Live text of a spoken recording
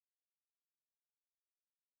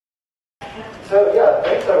So yeah,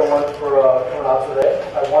 thanks everyone for coming out today.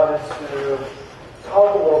 I wanted to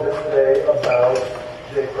talk a little bit today about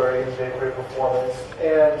jQuery and jQuery performance.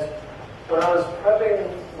 And when I was prepping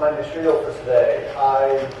my material for today,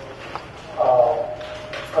 I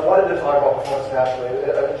wanted to talk about performance naturally in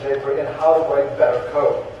jQuery and how to write better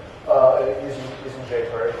code using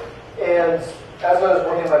jQuery. And as I was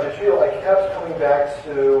working on my material, I kept coming back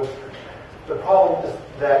to the problem is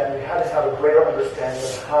that you had to have a greater understanding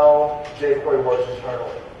of how jQuery works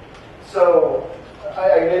internally. So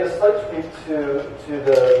I made a slight tweak to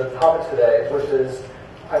the topic today, which is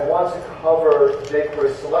I want to cover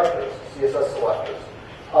jQuery selectors, CSS selectors,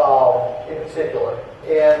 in particular,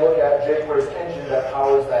 and look at jQuery's engine that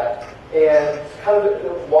powers that, and kind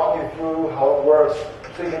of walk you through how it works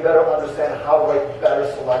so you can better understand how to write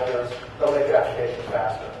better selectors that'll make your application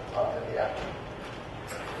faster in the end.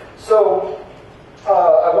 So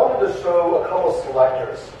I wanted to show a couple of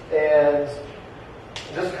selectors, and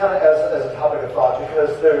just kind of as a topic of thought,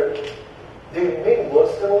 because they may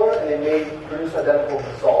look similar and they may produce identical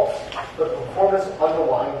results, but the performance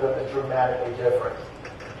underlying them is dramatically different.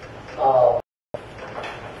 So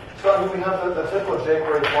I mean, we have the typical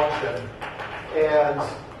jQuery function, and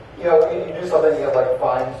you do something, like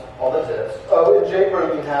find all the divs. In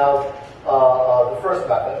jQuery, we have the first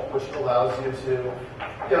method, which allows you to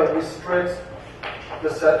restrict the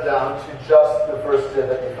set down to just the first div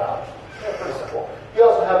that you found. Pretty simple. You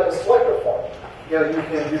also have it in selector form. You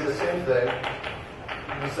can do the same thing.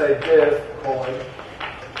 You can say div :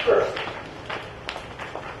 first.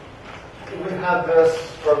 We've had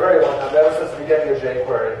this for a very long time, ever since the beginning of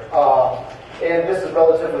jQuery. And this is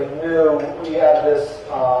relatively new. We added this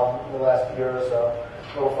in the last year or so,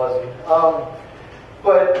 a little fuzzy.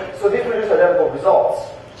 So these produce identical results.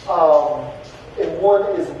 And one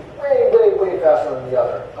is way faster than the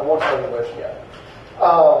other. I won't tell you which yet.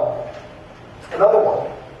 Another one,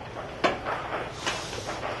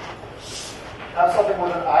 have something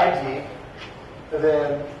with an ID, and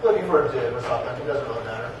then looking for a div or something. It doesn't really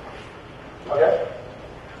matter. Okay?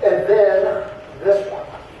 And then this one,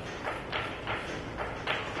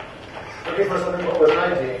 looking for something with an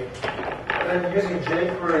ID, and then using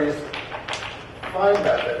jQuery's find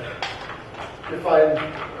method to find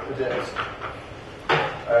the divs.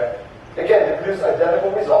 Alright? Again, they produce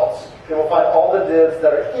identical results. They will find all the divs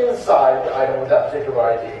that are inside the item with that particular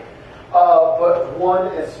ID. But one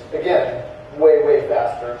is, again, way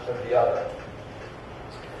faster than the other.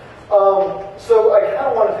 So I kind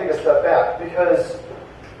of want to take a step back, because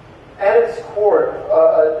at its core,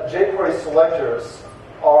 jQuery selectors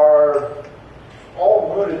are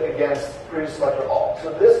all rooted against previous selector all.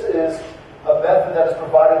 So this is a method that is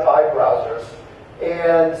provided by browsers,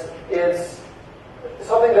 and it's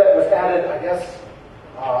something that was added, I guess,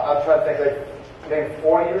 I'm trying to think, like maybe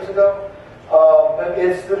 4 years ago. But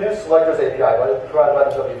it's the new selectors API, provided by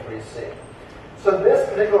the W3C. So this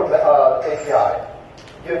particular API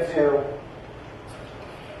gives you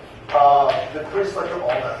the pre-selector all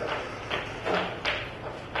method.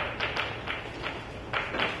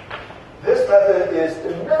 This method is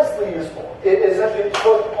immensely useful. It essentially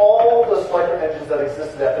took all the selector engines that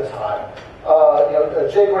existed at the time.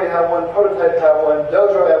 jQuery had one, Prototype had one,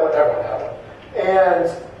 Dojo had one, everyone had one, and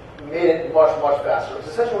made it much faster. So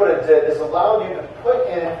essentially what it did is allowed you to put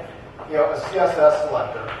in, a CSS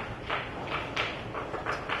selector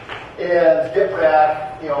and get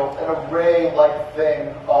back, an array-like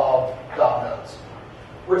thing of DOM nodes,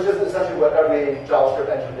 which is essentially what every JavaScript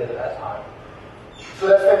engine did at that time. So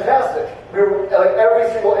that's fantastic. Every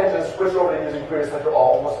single engine switched over to using query selector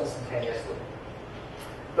all almost instantaneously.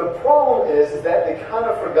 The problem is that they kind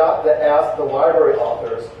of forgot to ask the library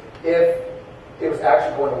authors if it was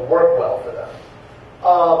actually going to work well for them.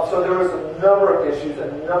 So there was a number of issues, a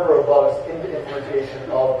number of bugs in the implementation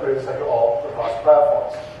of query selector all across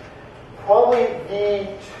platforms. Probably the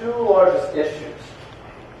two largest issues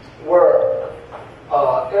were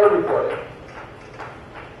error reporting,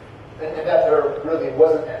 and that there really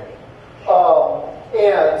wasn't any,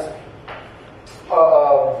 and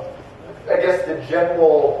I guess the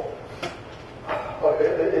general,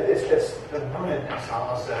 it's the rootedness,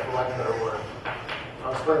 I'll say, for lack of a better word.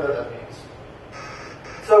 I'll explain what that means.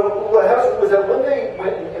 So what happened was that when they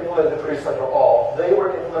went and implemented the query selector all, they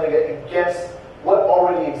were implementing it against what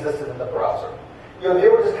already existed in the browser. They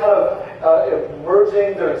were just kind of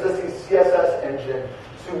merging their existing CSS engine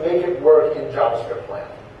to make it work in JavaScript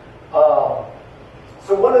land.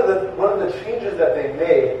 So one of the changes that they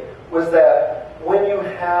made was that when you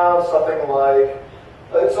have something like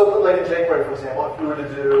in jQuery, for example, if we were to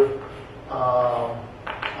do,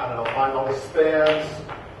 find all the spans,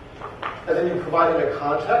 and then you provide it a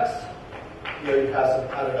context, you have some,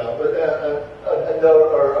 I don't know, a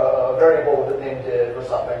node or a variable with a name div or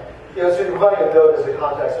something. So you're providing a node as a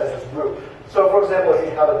context as this group. So for example, if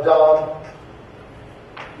you have a DOM,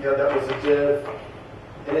 that was a div,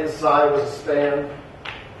 and inside was a span,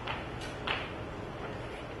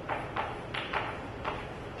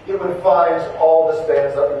 it would find all the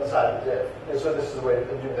spans that are inside the div. And so this is a way of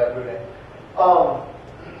doing that routing.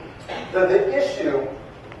 The issue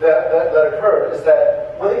that occurred is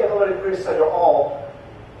that when they implemented query selector all,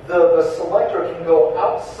 the selector can go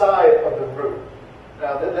outside of the group.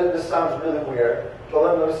 Now, this sounds really weird, but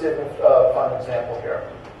let me see if we can find an example here.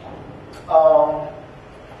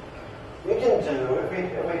 We can do, if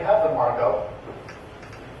we have the markup,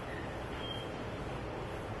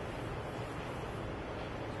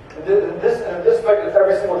 in this effect is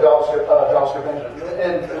every single JavaScript engine.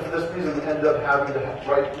 And for this reason, we ended up having to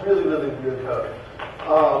write really, really weird code.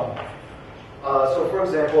 So for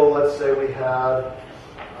example, let's say we had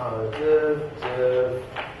div,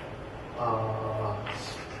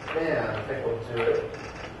 span, I think we'll do it.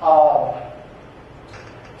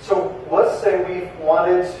 So let's say we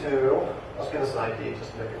wanted to, let's give this an ID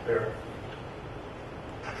just to make it clear.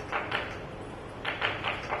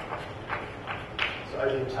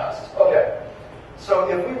 ID test. Okay. So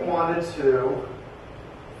if we wanted to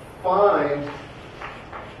find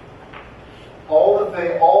all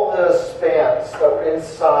the spans that were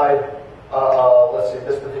inside, let's see,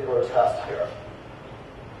 this particular test here,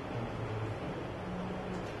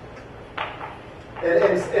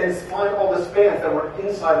 and find all the spans that were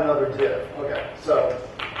inside another div. Okay. So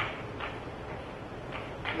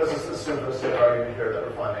let's just assume for the sake of argument here that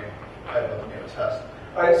we're finding I don't know, test.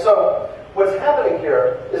 All right. So what's happening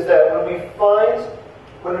here is that when we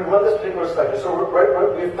run this particular selector, so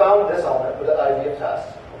we found this element with the ID of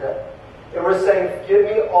test, okay? And we're saying, give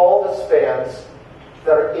me all the spans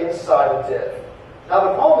that are inside a div. Now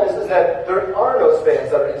the problem is that there are no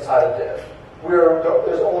spans that are inside a div.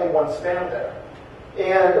 There's only one span there.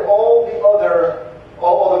 And all the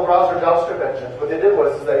browser JavaScript engines, what they did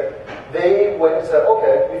was they went and said,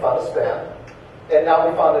 okay, we found a span, and now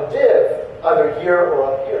we found a div either here or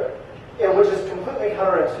up here. And which is completely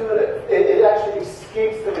counterintuitive. It actually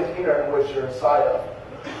escapes the container in which you're inside of.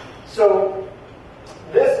 So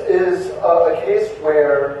this is a case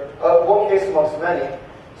where, one case amongst many,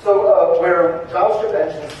 where JavaScript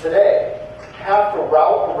engines today have to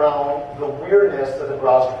route around the weirdness that the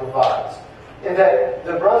browser provides. In that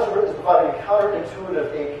the browser is providing a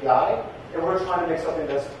counterintuitive API, and we're trying to make something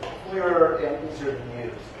that's clearer and easier to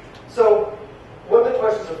use. So one of the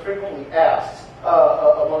questions that frequently asked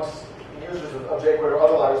amongst users of jQuery or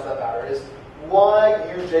other libraries that matter is, why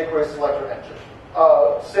use jQuery selector engine?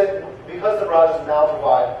 Because the browsers now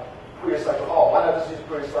provide query selector all. Why not just use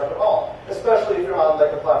query selector all? Especially if you're on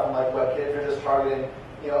like a platform like WebKit, if you're just targeting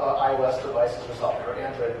iOS devices or something, or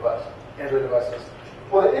Android devices.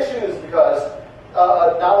 Well, the issue is because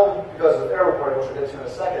not only because of error reporting, which we'll get to in a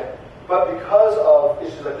second, but because of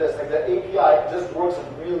issues like this, like the API just works in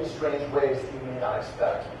really strange ways that you may not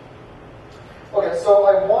expect. Okay, so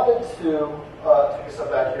I wanted to take a step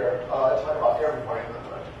back here and talk about error reporting real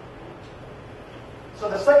quick. So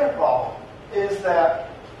the second problem is that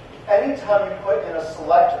anytime you put in a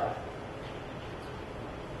selector,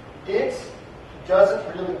 it doesn't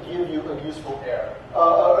really give you a useful error.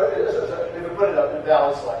 If you put it up in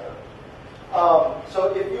valid selector.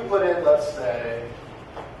 So if you put in, let's say,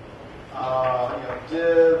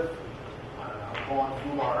 div, I don't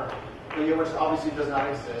know, boolean, which obviously does not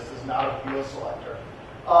exist, is not a real selector.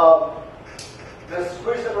 This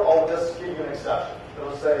query selector all will just give you an exception. It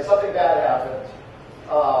will say something bad happened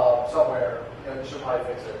somewhere, you should probably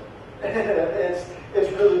fix it.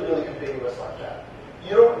 It's really, really ambiguous like that.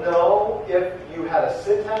 You don't know if you had a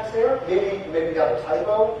syntax error. Maybe you got a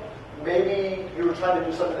typo. Maybe you were trying to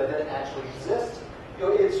do something that didn't actually exist.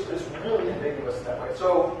 It's really ambiguous in that way.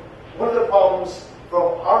 So one of the problems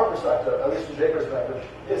from our perspective, at least from jQuery's perspective,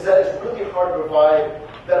 is that it's really hard to provide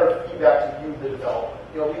better feedback to you, the developer.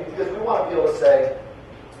 Because we want to be able to say,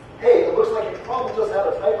 hey, it looks like your problem doesn't have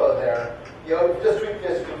a typo there. If you just tweak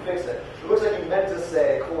this, you can fix it. It looks like you meant to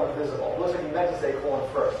say : visible. It looks like you meant to say :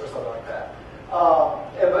 first or something like that.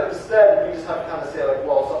 But instead, we just have to kind of say like,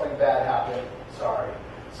 well, something bad happened. Sorry.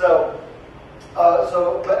 So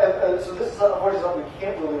this is unfortunately something we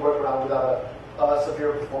can't really work around without a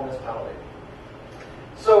severe performance penalty.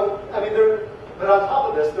 So, but on top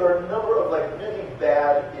of this, there are a number of like really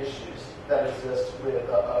bad issues that exist with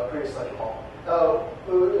query selector all,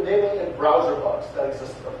 namely in browser bugs that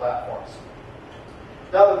exist in the platforms.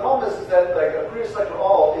 Now the problem is that like a query selector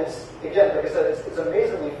all is, again, like I said, it's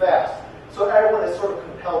amazingly fast. So everyone is sort of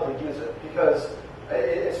compelled to use it because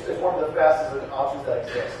it's one of the fastest options that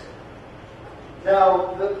exist.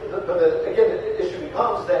 Now, again, the issue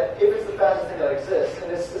becomes that if it's the fastest thing that exists,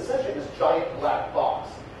 and it's essentially this giant black box,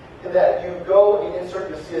 in that you go and you insert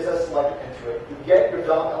your CSS selector into it, you get your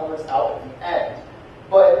DOM elements out at the end,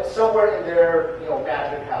 but somewhere in there,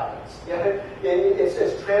 magic happens.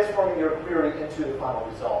 It's transforming your query into the final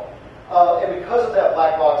result. And because of that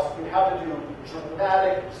black box, you have to do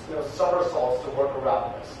dramatic somersaults to work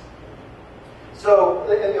around this. So,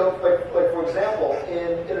 like for example,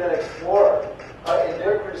 in Internet Explorer, in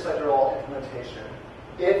their create selector all implementation,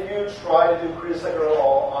 if you try to do create selector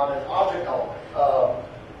all on an object element,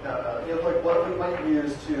 like what we might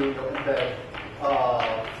use to embed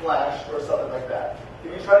Flash or something like that.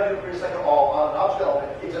 If you try to do create selector all on an object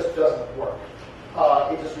element, it just doesn't work.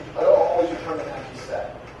 It'll always return an empty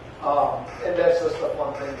set. And that's just a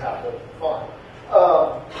fun thing to have to find.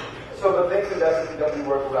 But thankfully that's the thing that we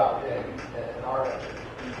work around in our engine.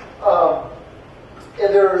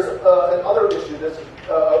 And there's another issue that's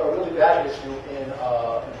a really bad issue in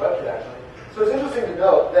WebKit actually. So it's interesting to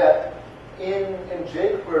note that in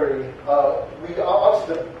jQuery,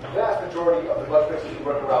 obviously the vast majority of the bug fixes we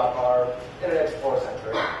work around are Internet Explorer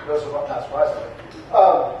centric. Those are not surprisingly.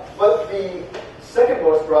 But the second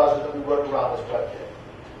most browser that we work around is WebKit.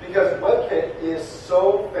 Because WebKit is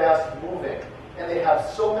so fast moving, and they have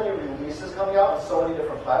so many releases coming out on so many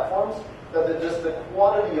different platforms that the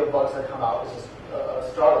quantity of bugs that come out is just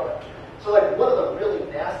startling. So like one of the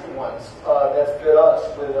really nasty ones that's bit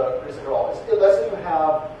us with create selector all is let's say you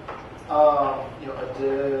have a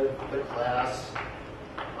div, the class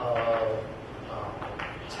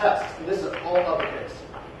test, and this is all uppercase.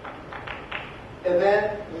 And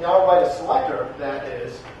then you now write a selector that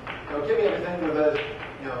is give me everything with a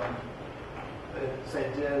say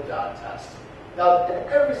div.test. Now, in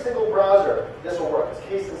every single browser, this will work. It's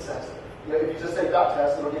case insensitive. If you just say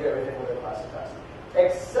 .test, it'll give you everything with a class of test,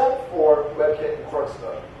 except for WebKit and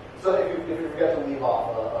Corkscrew. So if you forget to leave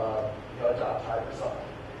off a .type or something,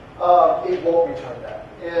 it won't return that.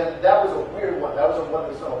 And that was a weird one. That was one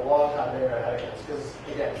that spent a long time there ahead against because,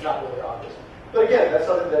 again, it's not really obvious. But again, that's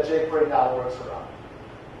something that jQuery now works around.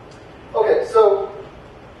 Okay, so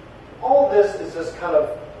all of this is just kind of,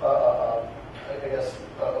 I guess,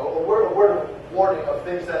 a word of warning of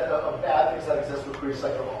things of bad things that exist with create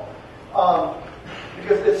selector all.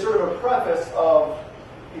 Because it's sort of a preface of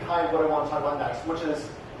behind what I want to talk about next, which is,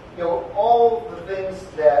 all the things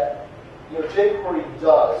that jQuery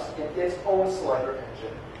does in its own selector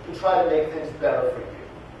engine to try to make things better for you.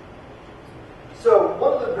 So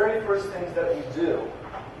one of the very first things that we do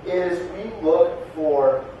is we look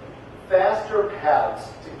for faster paths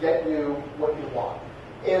to get you what you want.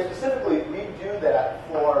 And specifically, we do that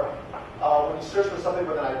for when you search for something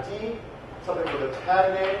with an ID, something with a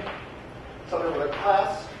tag name, something with a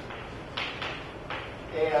class,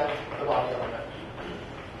 and the body element.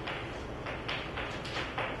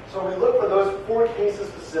 So we look for those 4 cases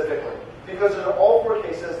specifically, because there are all 4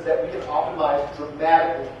 cases that we can optimize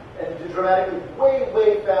dramatically, and do dramatically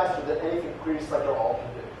way faster than anything create selector all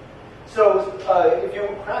can do. So if you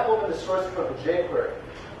crack open the source code of jQuery,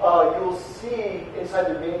 you'll see inside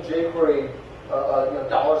the main jQuery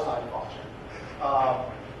 $sign function.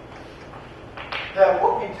 That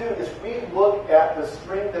what we do is we look at the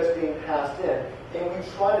string that's being passed in, and we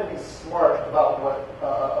try to be smart about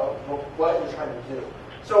what you're trying to do.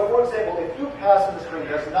 So, for example, if you pass in the string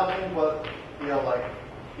there's nothing but $,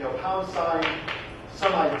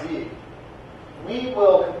 some ID, we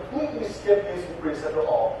will completely skip using create selector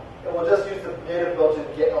all, and we'll just use the native built-in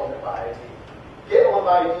get element by ID. Get element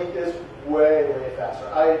by ID is way faster.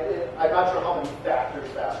 I'm not sure how many factors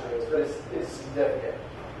faster it is, but it's significant.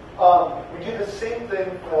 We do the same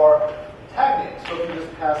thing for tag names. So if you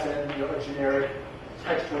just pass in a generic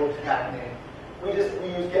textual tag name, we use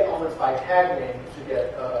get elements by tag name to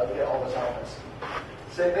get all those elements.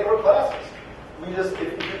 Same thing for classes. We just if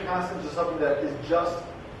you pass into something that is just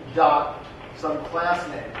some class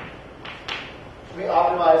name, we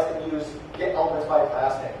optimize and use get elements by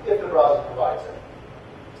class name if the browser provides it.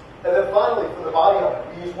 And then finally, for the body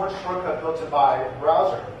element, we use one shortcut built in by the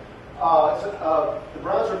browser. The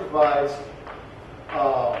browser provides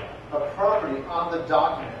a property on the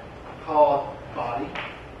document called body.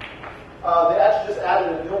 They actually just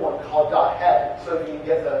added a new one called .head, so you can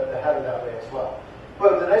get the header that way as well.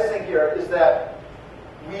 But the nice thing here is that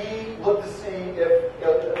we look to see if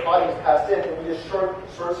the body is passed in, and we just short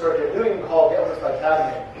circuit. We don't even call get elements by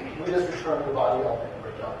tagging it. We just return the body element, and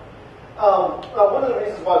we're done. One of the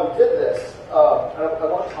reasons why we did this, and I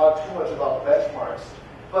won't talk too much about benchmarks,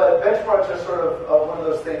 But benchmarks are sort of one of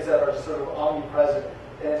those things that are sort of omnipresent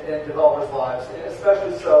in developers' lives, and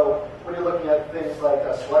especially so when you're looking at things like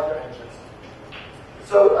selector engines.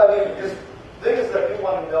 So, I mean, the thing is that people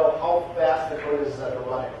want to know how fast the code is that they're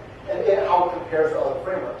running and how it compares to other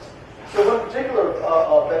frameworks. So one particular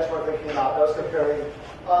benchmark that came out that was comparing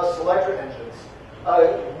selector engines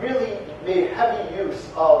really made heavy use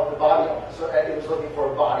of the body element. So it was looking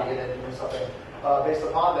for a body and then doing something based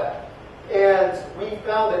upon that. And we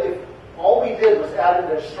found that if all we did was add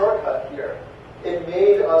in a shortcut here, it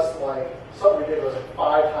made us like something ridiculous, like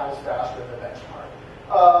 5 times faster than the benchmark,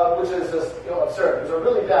 which is just absurd. It was a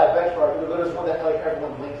really bad benchmark, but it was one that like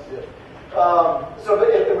everyone linked to. But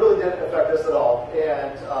it really didn't affect us at all,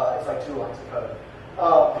 and it's like 2 lines of code.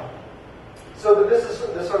 So this is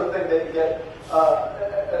the sort of thing that you get.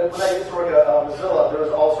 When I used to work at Mozilla, there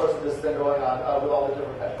was all sorts of this thing going on with all the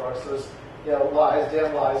different benchmarks. There's lies,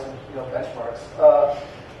 damn lies, and benchmarks.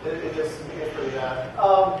 It gets pretty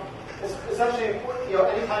bad. Essentially,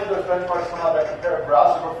 anytime those benchmarks come out that compare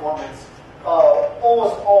browser performance,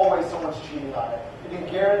 almost always someone's cheating on it. You can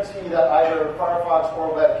guarantee that either Firefox or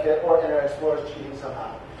WebKit or Internet Explorer is cheating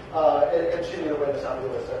somehow. And cheating the way that's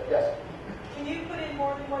unrealistic. Yes? Can you put in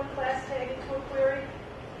more than one class tag into a query?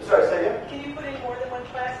 Sorry, say again? Can you put in more than one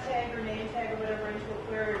class tag or name tag or whatever into a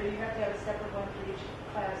query, or do you have to have a separate one for each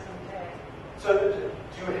class and tag? So do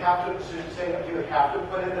you have to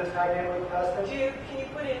put in the tag name of the class name? Can you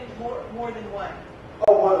put in more than one?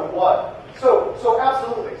 Oh, more than one. So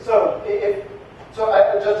absolutely. So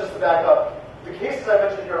just to back up, the cases I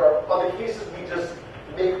mentioned here are the cases we just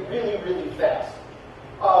make really, really fast.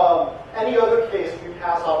 Any other case, we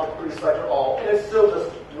pass off the query selector all, and it's still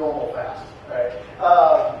just normal fast. Right?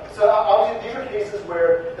 So obviously these are cases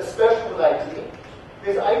where, especially with ID,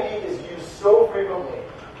 because ID is used so frequently,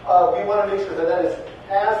 we want to make sure that that is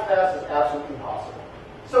as fast as absolutely possible.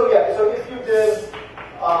 So yeah, so if you did,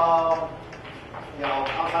 comma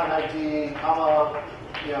ID, comma,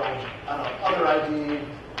 I don't know, other ID,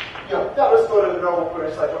 that was go to the normal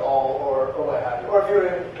query selector all or what have you. Or if you're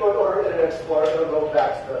in an Explorer, it'll go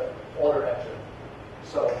back to the older engine.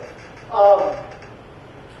 So,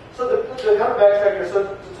 so the kind of backtrack here.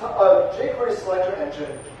 So jQuery selector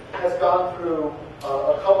engine has gone through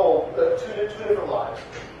two different lives.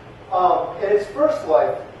 In its first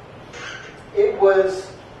life, it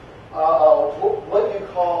was what you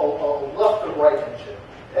call a left to right engine.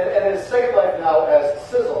 And in its second life now as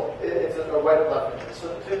Sizzle, it's a right and left engine. So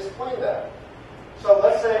to explain that, so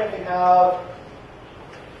let's say we have,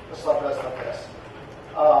 let's start this like this.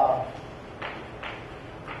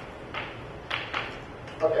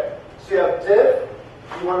 Okay, so you have div,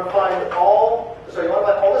 you want to find all the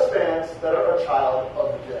spans that are a child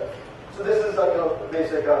of the div. So this is like a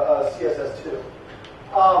basic CSS2.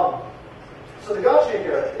 So the gotcha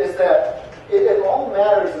here is that it all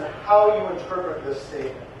matters in how you interpret this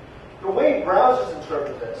statement. The way browsers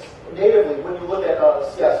interpret this natively, when you look at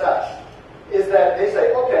CSS, is that they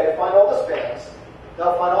say, okay, find all the spans,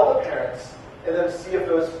 now find all the parents, and then see if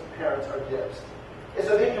those parents are divs. And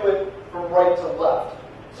so they do it from right to left.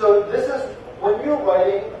 So this is, when you're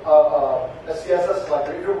writing a CSS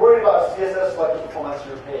selector, if you're worried about CSS selector performance on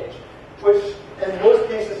your page, which in most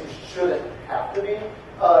cases you shouldn't have to be,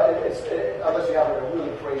 unless you have like a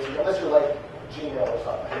really crazy, unless you're like Gmail or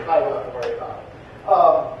something, you probably don't have to worry about it.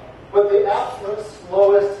 But the absolute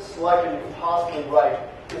slowest selector you can possibly write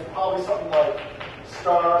is probably something like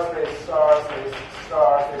star, space, star, space,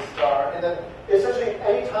 star, space, star. And then essentially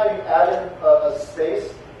anytime you add in a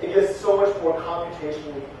space, it gets so much more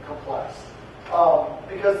computationally complex.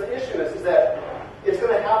 Because the issue is that it's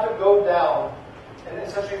going to have to go down and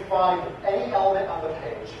essentially find any element on the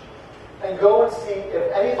page and go and see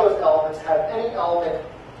if any of those elements have any element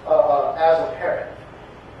as a parent.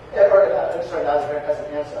 Sorry, not as a parent, as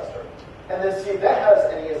an ancestor. And then see if that has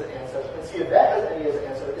any as an ancestor, and see if that has any as an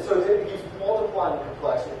ancestor. So it keeps multiplying the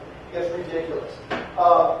complexity. It gets ridiculous.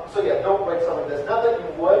 So yeah, don't write something like this. Not that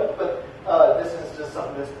you would, but this is just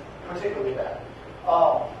something that's particularly bad.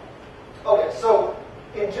 Okay, so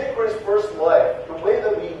in jQuery's first life, the way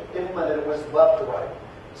that we implemented it was left to right.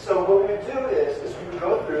 So what we would do is we would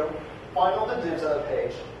go through, find all the divs on the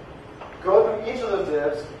page, go through each of those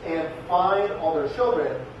divs and find all their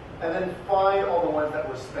children, and then find all the ones that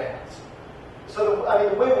were spans. So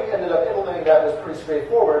the way we ended up implementing that was pretty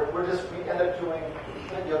straightforward. We ended up doing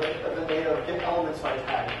the native get elements by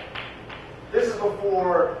tag. This is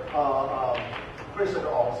before query selector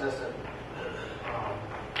all existed.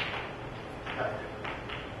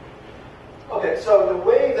 Okay, so the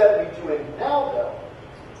way that we do it now, though,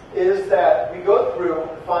 is that we go through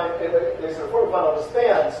and find, before we find all the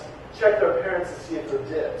spans, check their parents to see if they're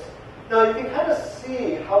divs. Now you can kind of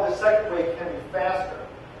see how the second way can be faster.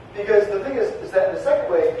 Because the thing is that in the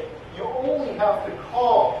second way, you only have to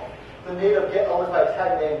call the native get element by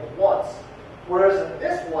tag name once. Whereas in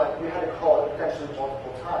this one, we had to call it potentially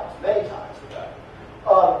multiple times, many times with that.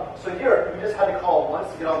 So here, we just had to call it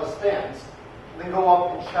once to get all the spans, and then go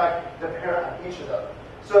up and check the parent on each of them.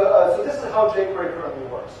 So this is how jQuery currently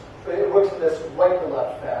works. It works in this right to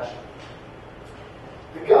left fashion.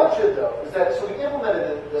 The gotcha, though, is that, so we implemented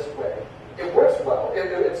it this way. It works well.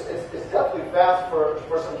 It's definitely fast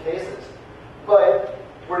for some cases. But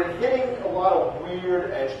we're hitting a lot of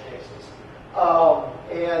weird edge cases.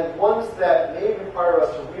 And ones that may require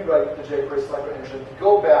us to rewrite the jQuery selector engine to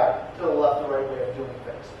go back to the left and right way of doing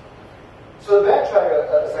things. So to backtrack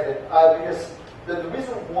a second, because the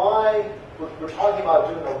reason why we're talking about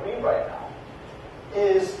doing a rewrite now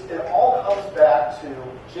is it all comes back to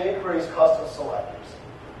jQuery's custom selectors.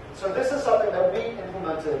 So this is something that we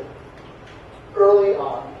implemented early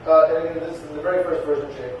on, and this is the very first version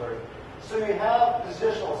of jQuery. So you have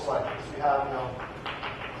positional selectors. You have,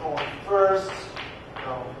 colon first,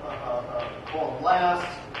 colon last,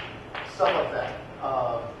 stuff like that.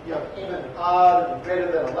 You have even, odd, and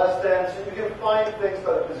greater than, and less than. So you can find things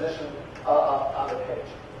by the position on the page.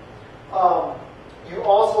 You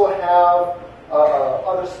also have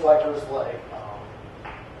other selectors like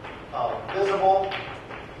visible,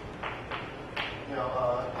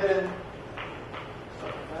 hidden,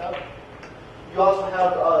 stuff like that. You also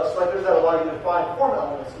have selectors that allow you to find form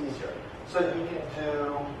elements easier. So you can do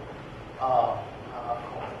colon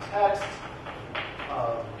text,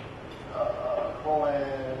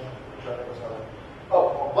 colon,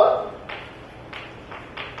 colon button,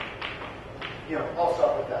 all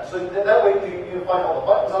stuff like that. So that way you can find all the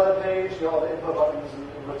buttons on the page, all the input buttons and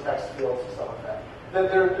input text fields and stuff like that. Then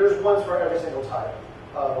there's ones for every single type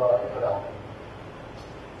of input element.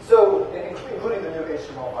 So including the new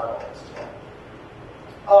HTML5 elements as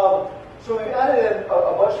well. So we've added in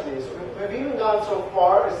a bunch of these. We've even gone so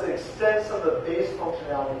far as to extend some of the base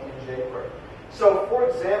functionality in jQuery. So, for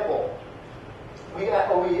example, we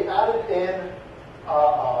added in,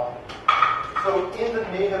 so in the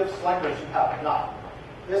native selectors you have not.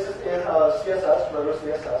 This is in CSS, regular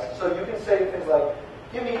CSS. So you can say things like,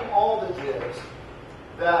 give me all the divs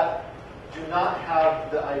that do not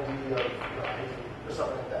have the ID of the ID, or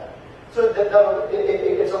something like that. So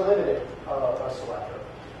it's a limited selector.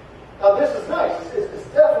 Now this is nice. It's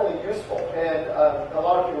definitely useful, and a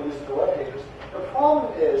lot of people use it for web pages. The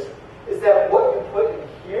problem is that what you put in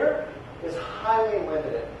here is highly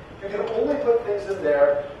limited. You can only put things in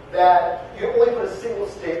there that you can only put a single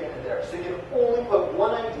statement in there. So you can only put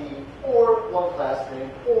one ID, or one class name,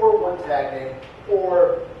 or one tag name,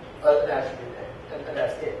 or an attribute name, and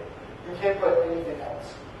that's it. You can't put anything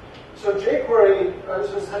else. So jQuery,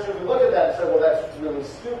 so essentially we look at that and say, well, that's really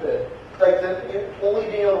stupid. Like only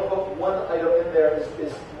being able to put one item in there is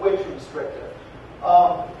way too restrictive.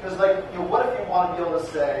 Because what if you want to be able to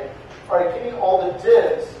say, all right, give me all the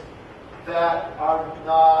divs that are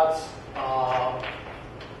not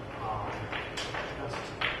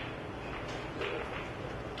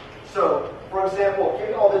so, for example, give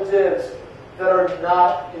me all the divs that are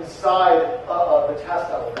not inside the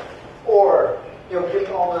test element, or give me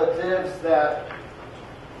all the divs that.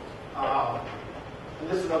 And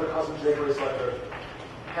this is another custom jQuery selector,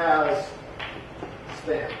 has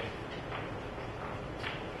span.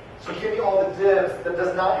 So give me all the divs that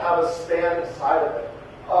does not have a span inside of it.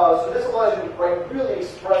 So this allows you to write really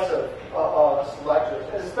expressive selectors,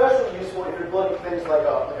 and especially useful if you're building things like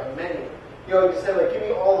a menu. You can say, give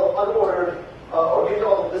me all the unordered, or give me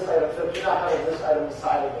all the list items that do not have a list item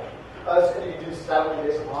inside of them. And you can do styling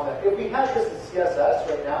based upon that. If we had this in CSS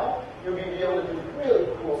right now, you'd be able to do really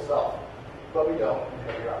cool stuff. But we don't,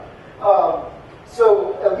 and here we are.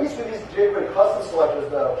 So at least with these jQuery custom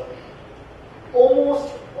selectors, though,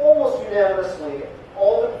 almost unanimously,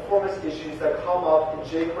 all the performance issues that come up in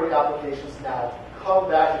jQuery applications now come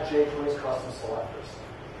back to jQuery's custom selectors.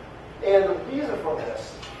 And the reason for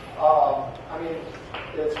this,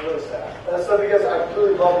 it's really sad. So because I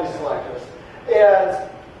really love these selectors. And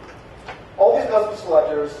all these custom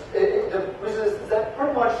selectors, the reason is that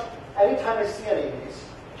pretty much anytime I see any of these,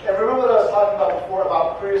 and remember what I was talking about before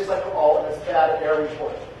about previous selector all and its bad error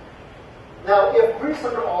reporting. Now, if previous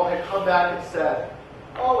selector all had come back and said,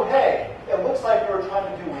 oh, hey, it looks like you were trying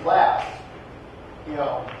to do last,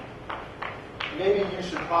 maybe you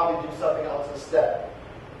should probably do something else instead.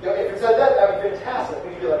 If it said that, that would be fantastic. We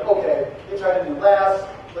could be like, okay, you tried to do last,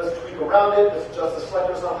 let's tweak around it, let's adjust the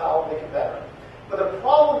selector somehow, make it better. But the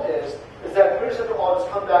problem is that previous selector all just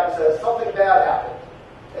come back and says, something bad happened.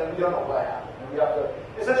 and we don't know what happened. And we have to,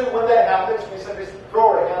 essentially when that happens, we simply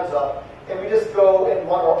throw our hands up, and we just go and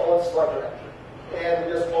run our own selector engine. And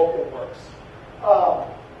we just hope it works.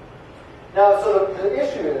 Now, so the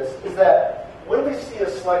issue is that when we see a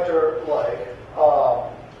selector like,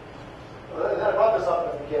 and I brought this up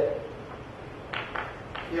in the beginning,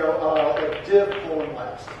 like div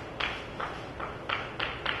 :last.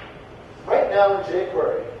 Right now in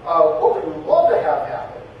jQuery, what we would love to have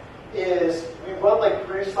happen is we run like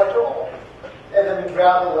query selector all, and then we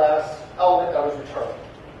grab the last element that was returned.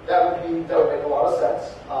 That would make a lot of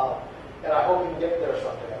sense, and I hope we can get there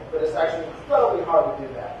someday. But it's actually incredibly hard to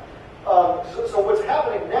do that. So what's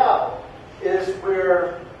happening now is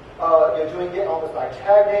we're doing get elements by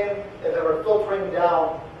tag name, and then we're filtering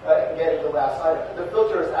down and getting the last item. And the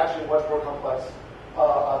filter is actually much more complex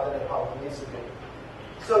than it probably needs to be.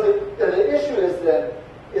 So the issue is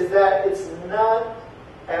that it's not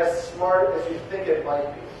as smart as you think it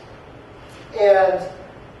might be. And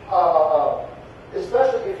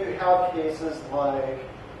especially if you have cases like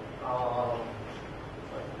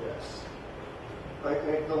this.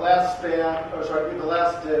 Like the last span, the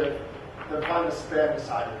last div, then find the span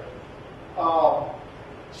beside it.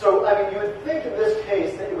 So, I mean, you would think in this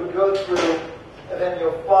case that it would go through and then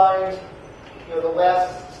you'll find, the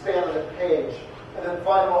last span of the page, and then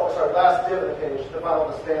find last div of the page, then find all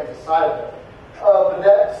the spans inside of it. But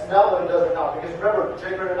that's not what it does now, because remember,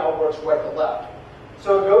 jQuery now works right to left.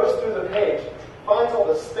 So it goes through the page, finds all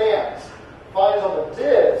the spans, finds all the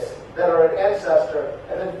divs that are an ancestor,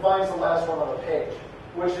 and then finds the last one on the page,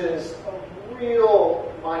 which is a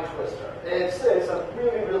real mind twister. It's a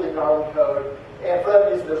really, really gnarly code, and for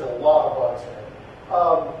that reason, there's a lot of bugs in it.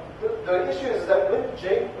 The issue is that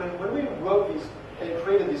when we wrote these and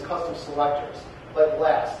created these custom selectors, like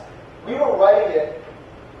last, we were writing it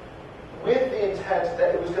with the intent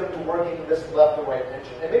that it was going to be working in this left to right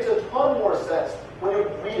engine. It makes a ton more sense when you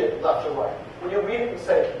read it left to right. When you read it and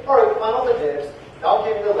say, all right, find all the divs, now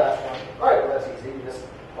give me the last one. All right, well, that's easy. You just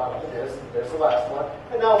find all the divs, and there's the last one.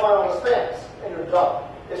 And now find all the spans, and you're done.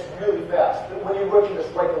 It's really fast. But when you're working this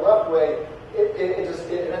right to left way, it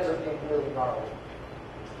ends up being really gnarly.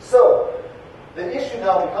 So the issue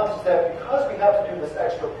now becomes is that because we have to do this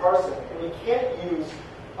extra parsing, and we can't use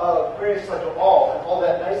query selector all and all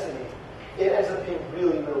that nicety, it ends up being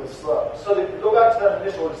really, really slow. So to go back to that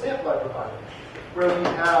initial example I provided, where we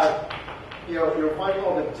have, you're finding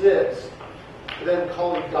all the divs, then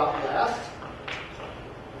calling .last,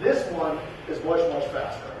 this one is much, much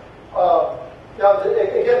faster. Now,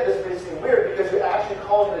 again, this may seem weird because you're actually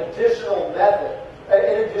calling an additional method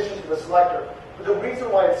in addition to the selector. But the reason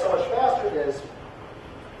why it's so much faster is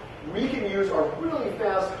we can use our really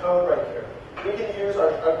fast code right here. We can use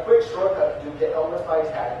our quick shortcut to get elements by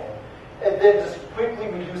tag name, and then just quickly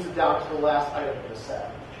reduce it down to the last item in the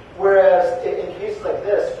set. Whereas in cases like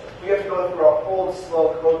this, we have to go through our old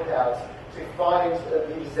slow code paths to find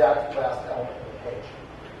the exact last element of the page.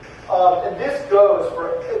 And this goes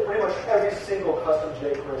for pretty much every single custom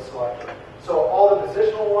jQuery selector. So all the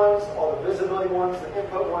positional ones, all the visibility ones, the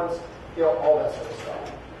input ones, all that sort of stuff.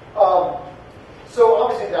 So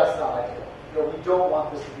obviously that's not ideal. We don't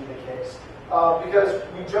want this to be the case because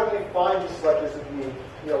we generally find these selectors to be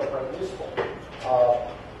quite useful.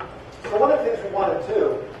 So one of the things we want to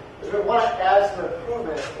do is we want to add some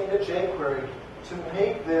improvements into jQuery to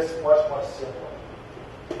make this much, much simpler.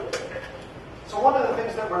 So one of the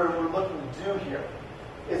things that we're looking to do here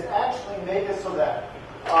is actually make it so that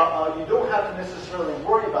you don't have to necessarily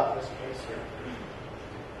worry about this case here.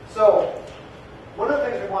 So one of the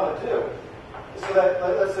things we want to do is so that,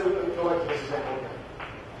 let's say we go back to this example again.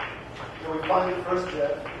 We find the first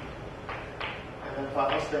div, and then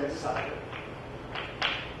find those things inside it.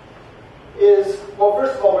 Well,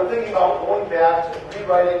 first of all, we're thinking about going back to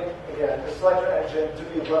rewriting, again, the selector engine to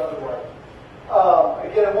be left to right.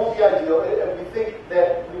 Again, it won't be ideal, and we think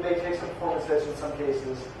that we may take some performance hits in some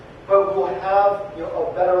cases, but we'll have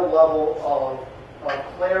a better level of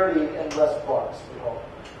clarity and less bugs, we hope.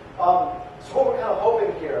 So what we're kind of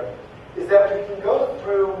hoping here is that we can go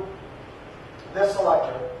through this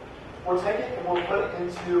selector, we'll take it and we'll put it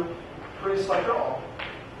into query selector all,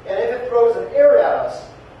 and if it throws an error at us,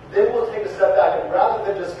 then we'll take a step back, and rather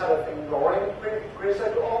than just kind of ignoring query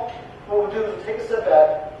selector all, what we'll do is we'll take a step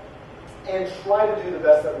back and try to do the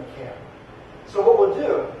best that we can. So what we'll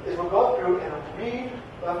do is we'll go through and read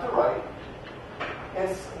left to right,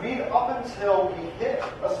 and read up until we hit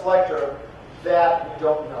a selector that we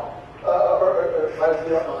don't know, or we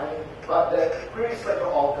don't know any, but that query selector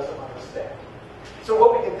all doesn't understand. So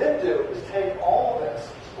what we can then do is take all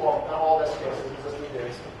this, well, not all this cases, just the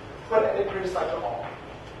divs, put it in query selector all,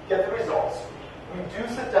 get the results,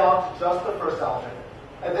 reduce it down to just the first element,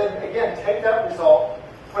 and then again take that result,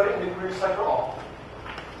 put it in the query selector all,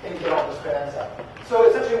 and get all the spans out. So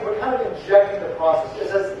essentially, we're kind of injecting the process.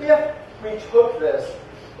 It's as if we took this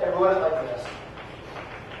and wrote it like this.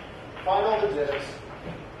 Find all the divs,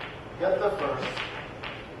 get the first,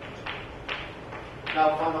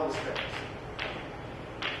 now find all the spans.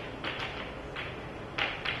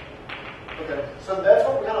 Okay, so that's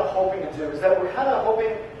what we're kind of hoping to do, is that we're kind of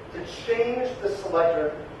hoping to change the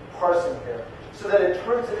selector parsing here so that it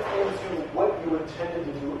turns it into what you intended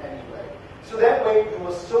to do anyway. So that way you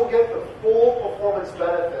will still get the full performance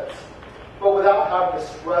benefits, but without having to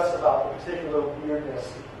stress about the particular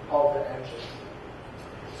weirdness of the engine.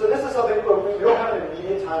 So this is something, we don't have an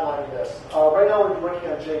immediate timeline of this. Right now we're working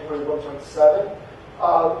on jQuery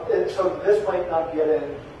 1.7, so this might not get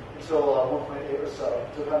in until 1.8 or so,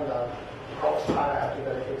 depending on how much time I have to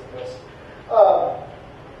dedicate to this.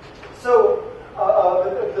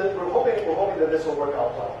 We're hoping that this will work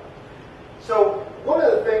out well. So one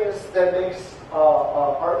of the things that makes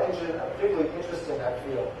our engine particularly interesting, I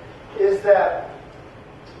feel, is that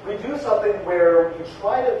we do something where we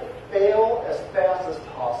try to fail as fast as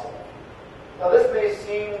possible. Now this may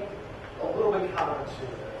seem a little bit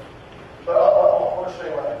counterintuitive, but I want to show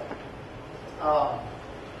you what I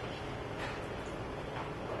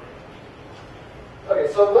mean. Okay,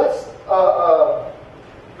 so let's,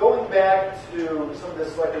 going back to some of the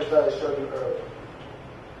selectors that I showed you earlier.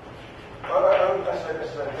 I should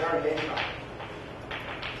have variation on it.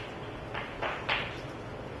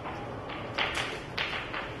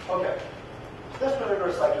 Okay, so this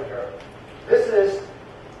particular selector here, this is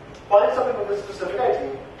find something with a specific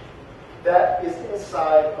ID that is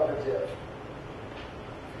inside of a div.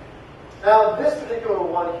 Now, this particular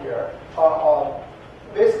one here,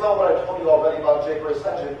 based on what I told you already about jQuery's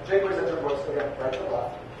engine works again right to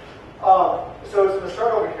left. So it's going to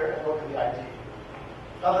start over here and look at the ID.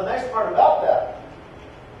 Now, the nice part about that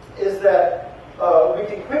is that we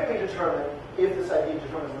can quickly determine if this ID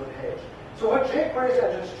determines the page. So what jQuery's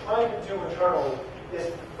engine is trying to do internally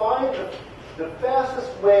is find the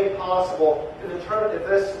fastest way possible to determine if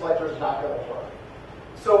this selector is not going to work.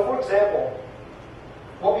 So, for example,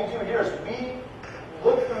 what we do here is we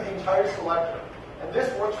look through the entire selector. And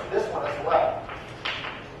this works for this one as well.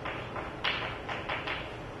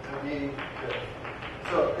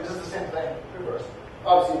 So it's just the same thing, reverse.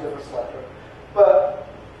 Obviously a different selector. But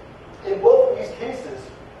in both of these cases,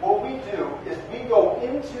 what we do is we go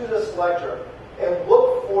into the selector and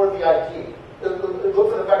look for the ID.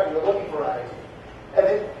 Look for the fact that you're looking for an ID. And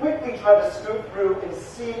then quickly try to scoot through and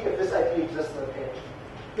see if this ID exists on the page.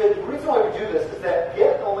 The reason why we do this is that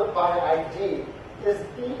get element by ID is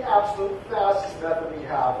the absolute fastest method we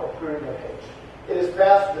have of querying a page. It is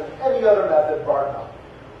faster than any other method, bar none.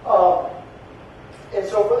 And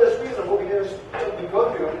so for this reason, what we do is we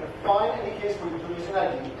go through and find any case where you're using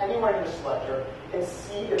ID anywhere in the selector and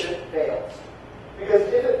see if it fails. Because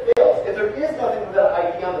if it fails, if there is nothing with that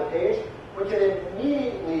ID on the page, we can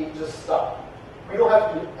immediately just stop. We don't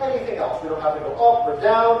have to do anything else. We don't have to go up or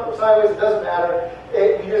down or sideways. It doesn't matter.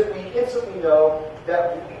 We instantly know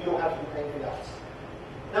that we don't have to do anything else.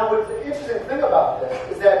 Now, what's the interesting thing about this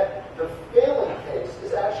is that the failing case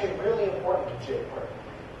is actually really important in jQuery.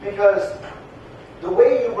 Because the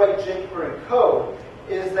way you write jQuery code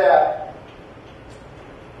is that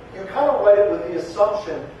you kind of write it with the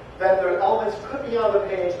assumption that their elements could be on the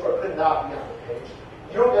page or could not be on the page.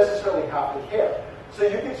 You don't necessarily have to care. So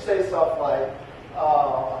you could say stuff like,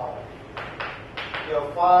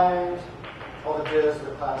 find all the divs in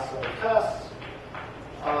the class of tests,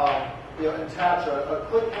 and attach a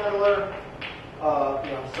click handler,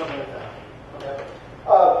 something like that. Okay.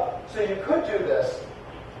 So you could do this,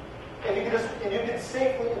 and you can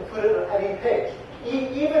safely include it on any page,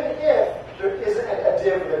 even if there isn't a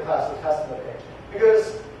div with a class of tests on the page,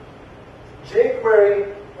 because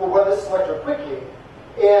jQuery will run this selector quickly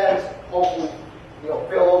and hopefully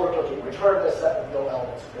fail over quickly, return this set of no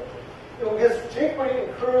elements quickly. Because jQuery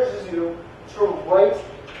encourages you to write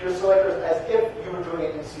your selectors as if you were doing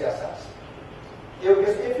it in CSS.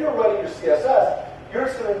 Because if you're writing your CSS, you're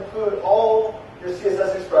just going to include all your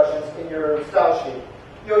CSS expressions in your style sheet.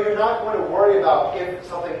 You're not going to worry about if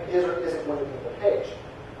something is or isn't going to be on the page.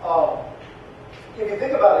 If you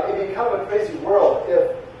think about it, it'd be kind of a crazy world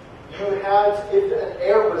if if an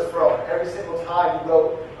error was thrown every single time you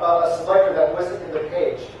wrote a selector that wasn't in the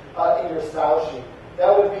page in your style sheet.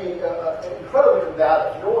 That would be incredibly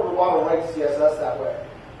combative. You don't want to write CSS that way.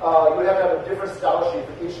 You would have to have a different style sheet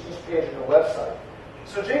for each page in your website.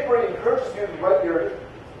 So jQuery encourages you to write your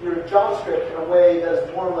JavaScript in a way that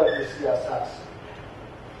is more like your CSS.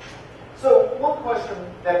 So one question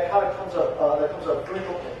that kind of comes up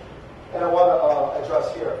frequently, and I want to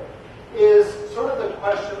address here, is sort of the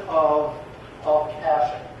question of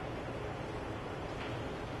caching.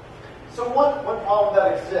 So one problem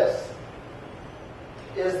that exists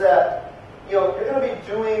is that you're going to be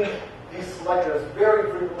doing these selectors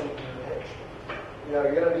very frequently in your page.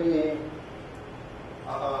 You're going to be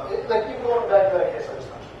like even going back to that case I just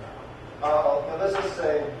mentioned. Now let's just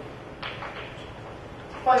say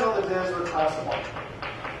find all the divs with class of 1.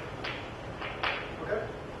 Okay,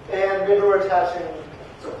 and maybe we're attaching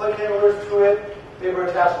some click handlers to it. Maybe we're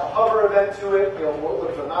attaching a hover event to it. We'll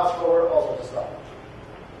look for the mouse over, all sorts of stuff.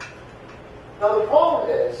 Now the problem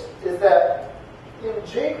is that in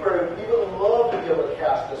jQuery, we would love to be able to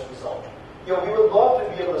cache this result. We would love to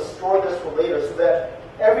be able to store this for later so that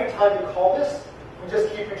every time you call this, we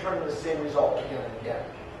just keep returning the same result again and again.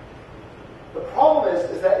 The problem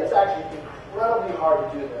is that it's actually incredibly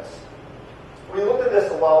hard to do this. We looked at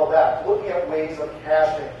this a while back, looking at ways of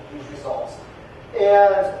caching these results.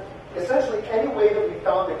 And essentially, any way that we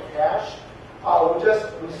found to cache would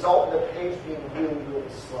just result in the page being really, really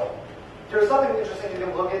slow. There's something interesting you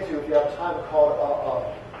can look into if you have time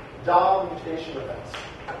called DOM mutation events.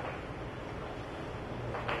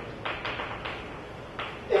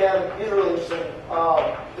 And these are really interesting.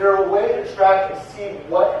 They're a way to track and see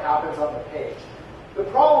what happens on the page. The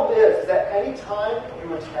problem is that any time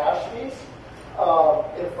you attach these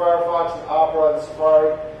in Firefox and Opera and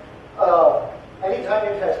Safari, anytime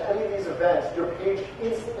you attach any of these events, your page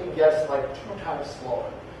instantly gets like 2 times slower,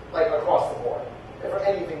 like across the board, for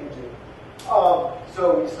anything you do.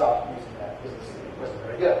 So we stopped using that because it wasn't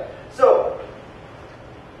very good. So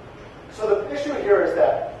the issue here is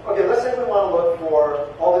that, okay, let's say we want to look for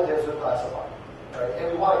all the divs with class of 1, right?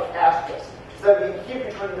 And we want to cache this so that we can keep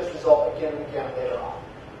returning this result again and again later on.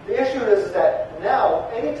 The issue is that now,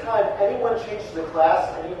 anytime anyone changes the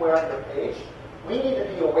class anywhere on their page, we need to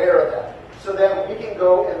be aware of that so that we can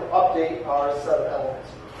go and update our set of elements.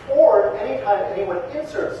 Or anytime anyone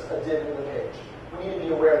inserts a div in the page, we need to be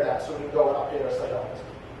aware of that so we can go and update our set of elements.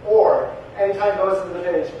 Or anytime it goes into the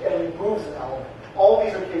page and removes an element. All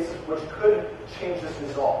these are cases which could change this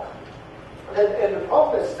result. And the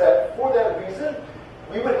problem is that for that reason,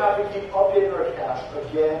 we would have to keep updating our cache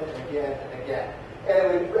again and again and again.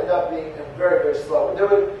 And it would end up being very, very slow.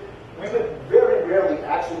 We would very rarely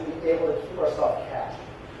actually be able to keep our stuff cached.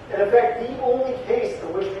 And in fact, the only case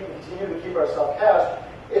in which we can continue to keep our stuff cached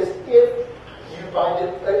is if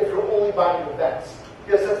you're only binding events.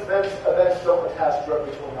 Because since events don't attach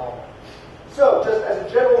directly to an element. So just as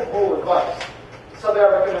a general rule of advice, something I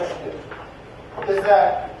recommend you do is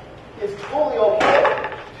that it's totally okay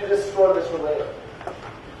to just store this for later.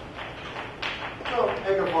 So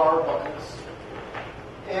make a var buttons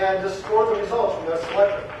and just store the results from that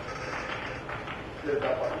selector. Hit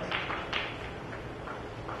that button.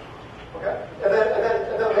 Okay? And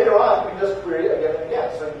then later on, we can just query it again and again.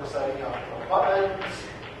 So you can decide, buttons.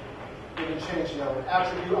 We can change, an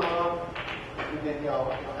attribute on. We can,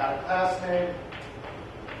 add a class name.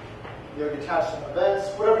 You attach some events,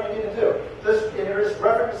 whatever you need to do. And you're just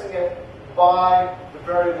referencing it by the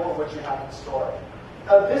variable in which you have to store it.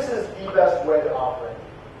 Now, this is the best way to operate.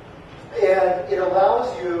 And it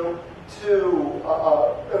allows you to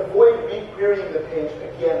avoid re-querying the page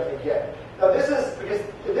again and again. Now, this is because,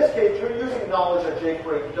 in this case, you're using knowledge that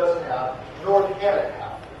jQuery doesn't have, nor can it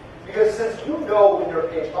have. Because since you know when your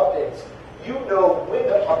page updates, you know when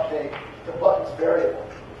to update the button's variable.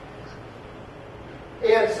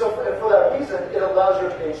 And so for that reason, it allows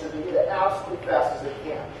your page to be as absolutely fast as it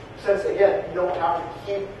can. Since, again, you don't have to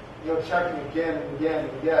keep checking again and again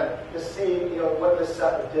and again to see what this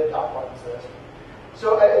set of div.buttons is.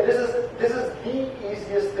 So this is the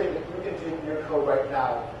easiest thing that you can do in your code right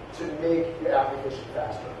now to make your application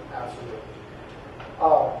faster. Absolutely.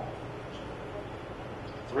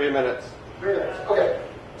 3 minutes. 3 minutes. Okay.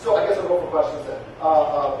 So I guess I'll go for questions then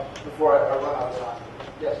before I run out of time.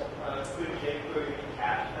 Yes. Could jQuery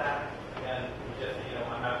cache that and just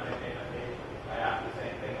I'm not going to make a page. I ask the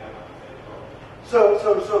same thing. I want the same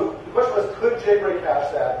code. So the question was, could jQuery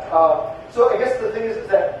cache that? So I guess the thing is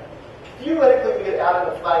that theoretically we could add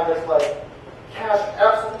in a flag that's like cache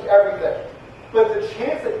absolutely everything. But the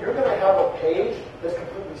chance that you're going to have a page that's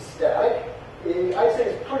completely static, I'd say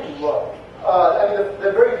is pretty low.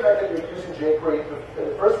 The very fact that you're using jQuery in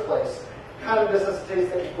the first place kind of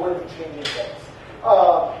necessitates that you're going to be changing things.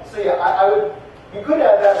 So yeah, you could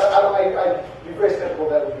add that, but I'd be very skeptical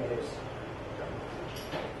that would be used.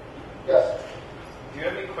 Yes? Do you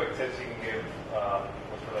have any quick tips you can give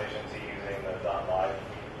with relation to using the .live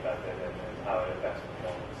method and how it affects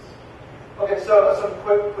performance? Okay, so some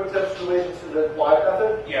quick tips in relation to the live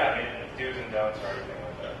method. Yeah, I mean, do's and don'ts or everything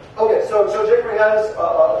like that. Okay, so jQuery has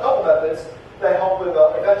a couple methods that help with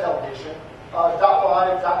event delegation.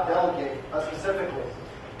 .live, .delegate specifically.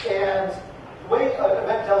 And the way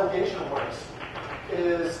event delegation works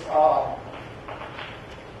is,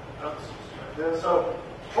 so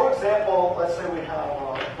for example, let's say we have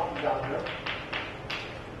a button down here.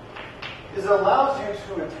 It allows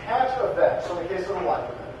you to attach events. So in the case of a live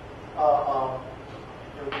event,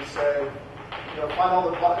 we say, find all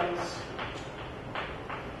the buttons,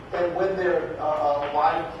 and when they're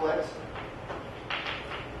live clicked,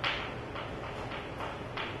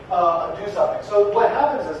 do something. So what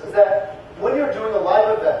happens is that when you're doing a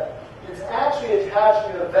live event, it's actually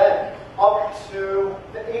attaching an event up to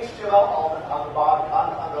the HTML element on the bottom,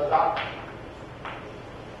 on the document.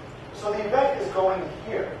 So the event is going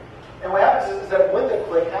here. And what happens is that when the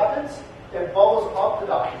click happens, it bubbles up the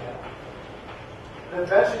document, and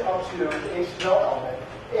eventually up to the HTML element,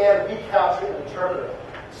 and recapture and interpret it.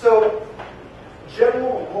 So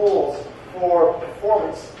general rules for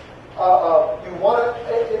performance, you want to,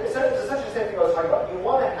 it's essentially the same thing I was talking about. You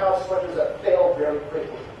want to have selectors that fail very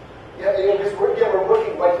quickly. Yeah, because we're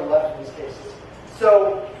working right to left in these cases.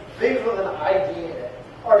 So things with an ID in it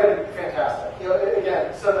are going to be fantastic.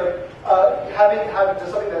 Again, so like having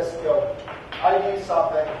just something that's ID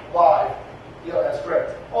something live, that's great.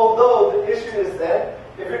 Although the issue is then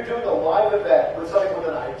if you're doing a live event with something with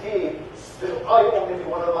an ID, there's probably only be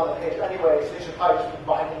one of them on the page anyway, so you should probably just be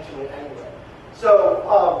binding to it anyway. So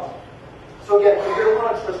again, you're going to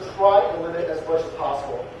want to just try and limit as much as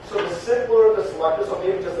possible. So the simpler the selector, so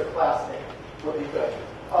maybe just a class name would be good.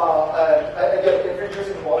 And again, if you're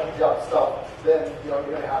using multi-depth stuff, then you're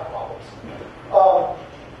going to have problems.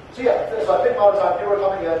 So I think by the time people are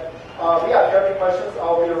coming in, if you have any questions,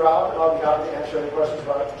 I'll be around and I'll be happy to answer any questions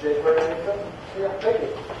about jQuery or anything. So thank you.